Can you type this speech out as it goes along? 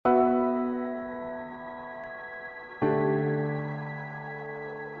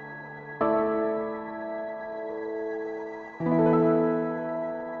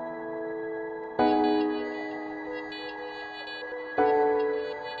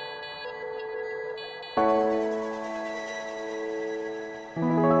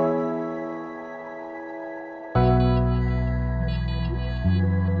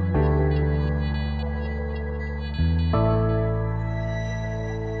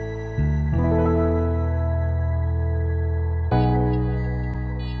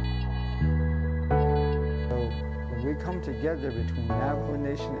together between Navajo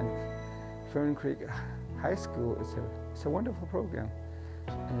Nation and Fern Creek High School. It's a wonderful program.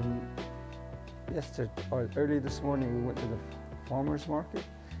 And early this morning we went to the farmers market.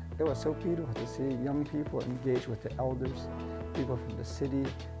 It was so beautiful to see young people engage with the elders, people from the city,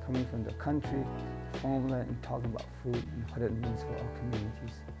 coming from the country, farmland, and talking about food and what it means for our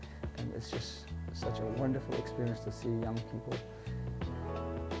communities. And it's just such a wonderful experience to see young people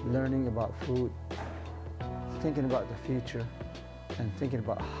learning about food, thinking about the future, and thinking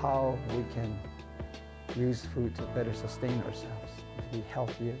about how we can use food to better sustain ourselves, to be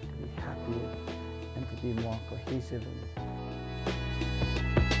healthier, to be happier, and to be more cohesive.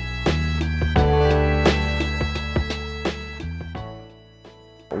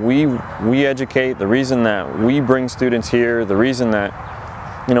 We educate. The reason that we bring students here, the reason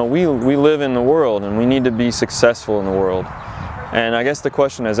that, you know, we live in the world and we need to be successful in the world. And I guess the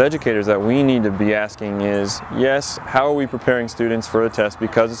question as educators that we need to be asking is, yes, how are we preparing students for a test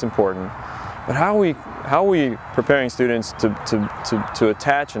because it's important, but how are we preparing students to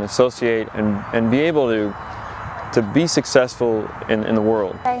attach and associate and be able to be successful in the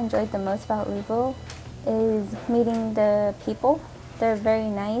world? What I enjoyed the most about Louisville is meeting the people. They're very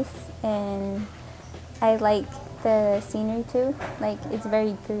nice, and I like the scenery too. Like, it's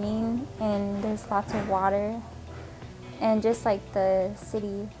very green and there's lots of water, and just like the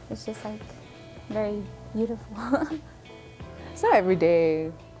city, it's just like very beautiful. It's not every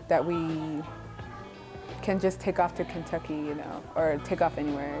day that we can just take off to Kentucky, you know, or take off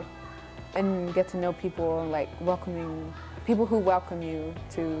anywhere and get to know people, like welcoming people who welcome you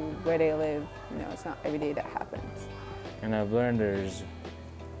to where they live. You know, it's not every day that happens. And I've learned there's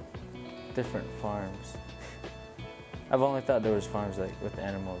different farms. I've only thought there was farms like with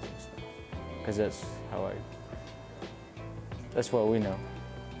animals and stuff, because that's what we know.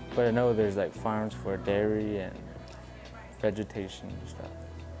 But I know there's like farms for dairy and vegetation and stuff.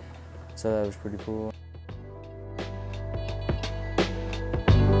 So that was pretty cool.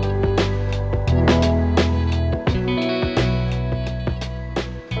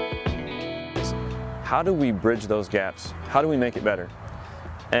 How do we bridge those gaps? How do we make it better?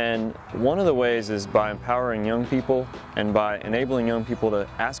 And one of the ways is by empowering young people and by enabling young people to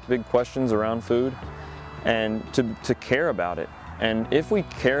ask big questions around food and to care about it. And if we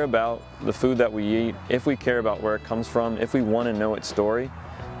care about the food that we eat, if we care about where it comes from, if we want to know its story,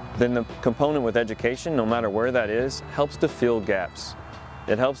 then the component with education, no matter where that is, helps to fill gaps.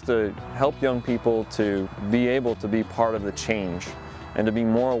 It helps to help young people to be able to be part of the change and to be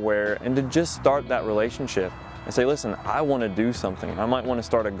more aware and to just start that relationship and say, listen, I want to do something. I might want to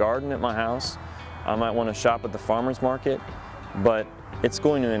start a garden at my house. I might want to shop at the farmer's market, but it's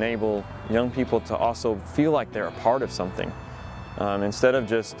going to enable young people to also feel like they're a part of something. Instead of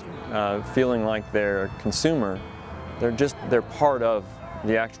just feeling like they're a consumer, they're part of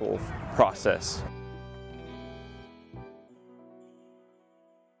the actual process.